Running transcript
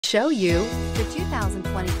Show you the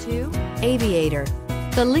 2022 Aviator.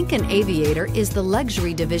 The Lincoln Aviator is the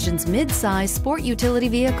luxury division's mid-size sport utility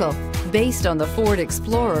vehicle. Based on the Ford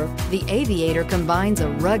Explorer, the Aviator combines a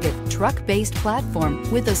rugged, truck-based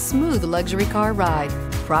platform with a smooth luxury car ride.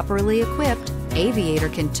 Properly equipped, Aviator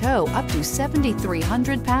can tow up to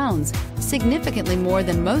 7,300 pounds, significantly more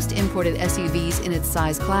than most imported SUVs in its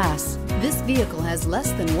size class. This vehicle has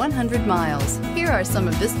less than 100 miles. Here are some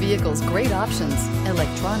of this vehicle's great options: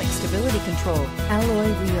 electronic stability control,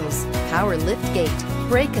 alloy wheels, power liftgate,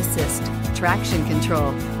 brake assist, traction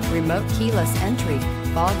control, remote keyless entry,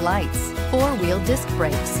 fog lights, four-wheel disc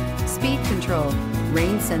brakes, speed control,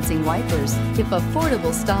 rain sensing wipers. If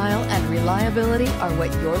affordable style and reliability are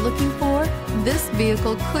what you're looking for, this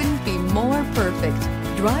vehicle couldn't be more perfect.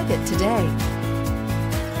 Drive it today.